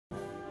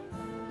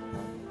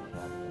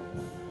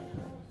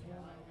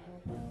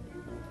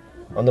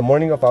On the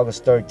morning of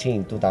August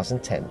 13,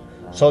 2010,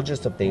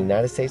 soldiers of the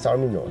United States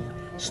Army North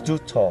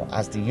stood tall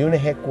as the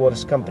unit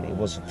headquarters company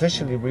was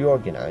officially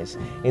reorganized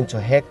into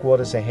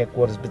Headquarters and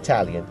Headquarters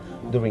Battalion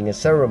during a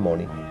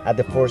ceremony at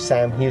the Fort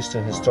Sam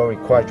Houston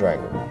Historic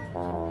Quadrangle.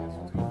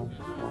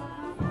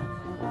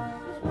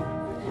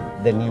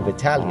 The new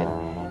battalion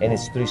and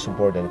its 3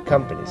 subordinate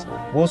companies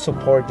will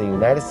support the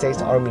United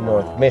States Army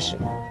North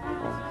mission.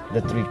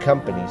 The 3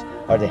 companies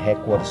are the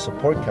Headquarters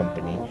Support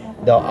Company,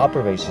 the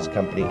Operations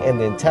Company, and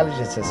the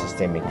Intelligence and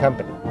Sustainment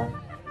Company.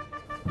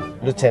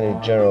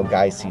 Lieutenant General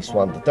Guy C.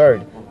 Swan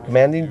III,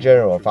 Commanding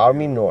General of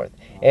Army North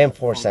and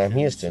Fort Sam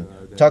Houston,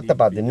 talked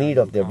about the need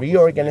of the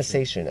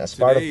reorganization as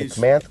part of the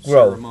command's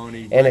growth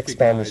and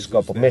expanding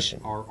scope of mission.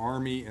 Our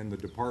Army and the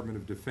Department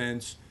of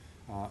Defense,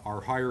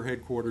 our higher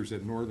headquarters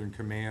at Northern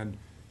Command,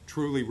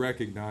 truly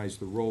recognize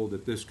the role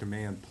that this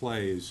command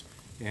plays,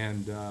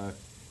 and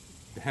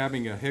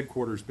having a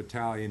headquarters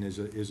battalion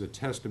is a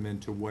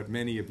testament to what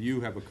many of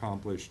you have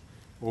accomplished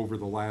over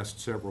the last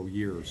several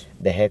years.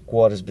 The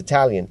Headquarters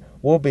Battalion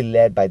will be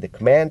led by the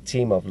command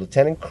team of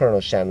Lieutenant Colonel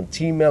Shannon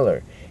T.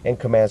 Miller and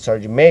Command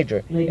Sergeant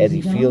Major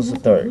Eddie Fields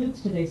III.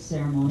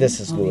 This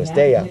is Luis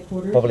Dea,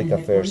 Public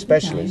Affairs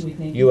Specialist,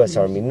 U.S.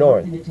 Army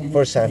North,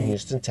 Fort Sam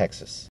Houston, Texas.